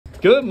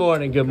Good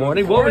morning, good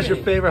morning. What was your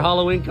favorite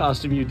Halloween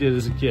costume you did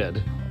as a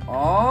kid?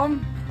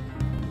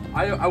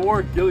 I wore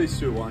a ghillie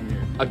suit one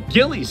year. A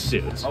ghillie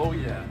suit? Oh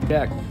yeah.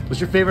 Jack,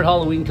 what's your favorite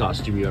Halloween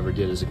costume you ever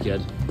did as a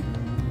kid?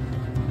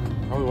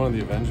 Probably one of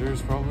the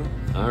Avengers, probably.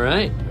 All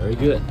right, very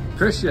good.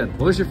 Christian,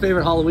 what was your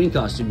favorite Halloween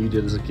costume you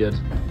did as a kid?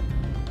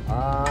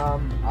 I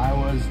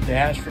was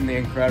Dash from The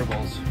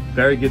Incredibles.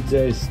 Very good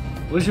taste.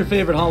 What was your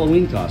favorite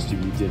Halloween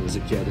costume you did as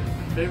a kid?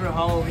 Favorite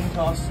Halloween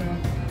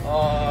costume?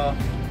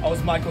 I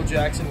was Michael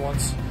Jackson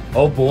once.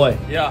 Oh boy.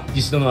 Yeah.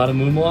 You still know how to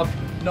moonwalk?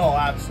 No,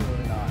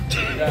 absolutely not.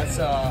 That's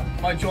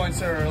my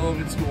joints are a little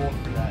bit too old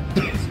for that.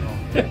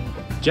 So.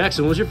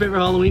 Jackson, what was your favorite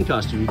Halloween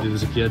costume you did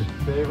as a kid?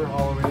 Favorite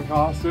Halloween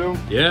costume?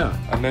 Yeah.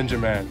 A Ninja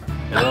Man.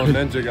 A little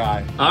ninja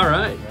guy. All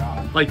right.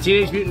 Yeah. Like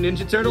Teenage Mutant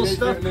Ninja Turtles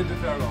stuff?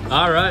 Ninja Turtles.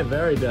 All right,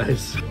 very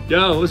nice.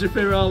 Yo, what was your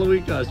favorite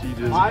Halloween costume you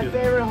did as a My kid?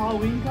 favorite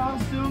Halloween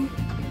costume?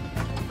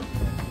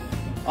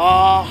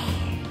 Gosh,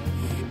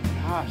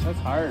 that's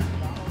hard.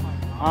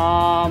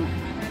 I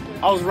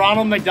was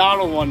Ronald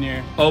McDonald one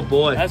year. Oh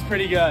boy. That's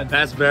pretty good.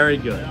 That's very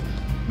good.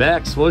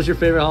 Max, what was your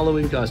favorite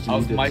Halloween costume I you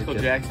was did Michael as a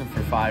kid? Jackson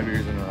for 5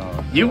 years in a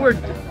row.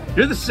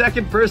 You're the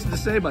second person to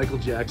say Michael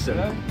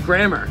Jackson.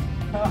 Grammar.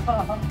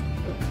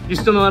 You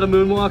still know how to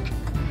moonwalk?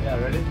 Yeah,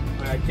 ready?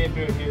 Wait, I can't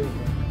do it here.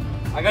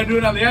 I gotta do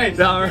it on the ice.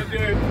 No. I can't do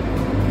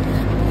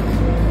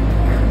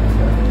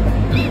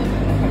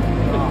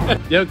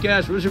it. Yo,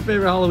 Cash, what was your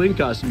favorite Halloween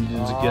costume you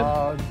did as a kid?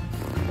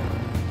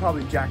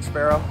 Probably Jack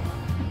Sparrow.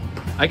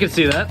 I can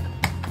see that.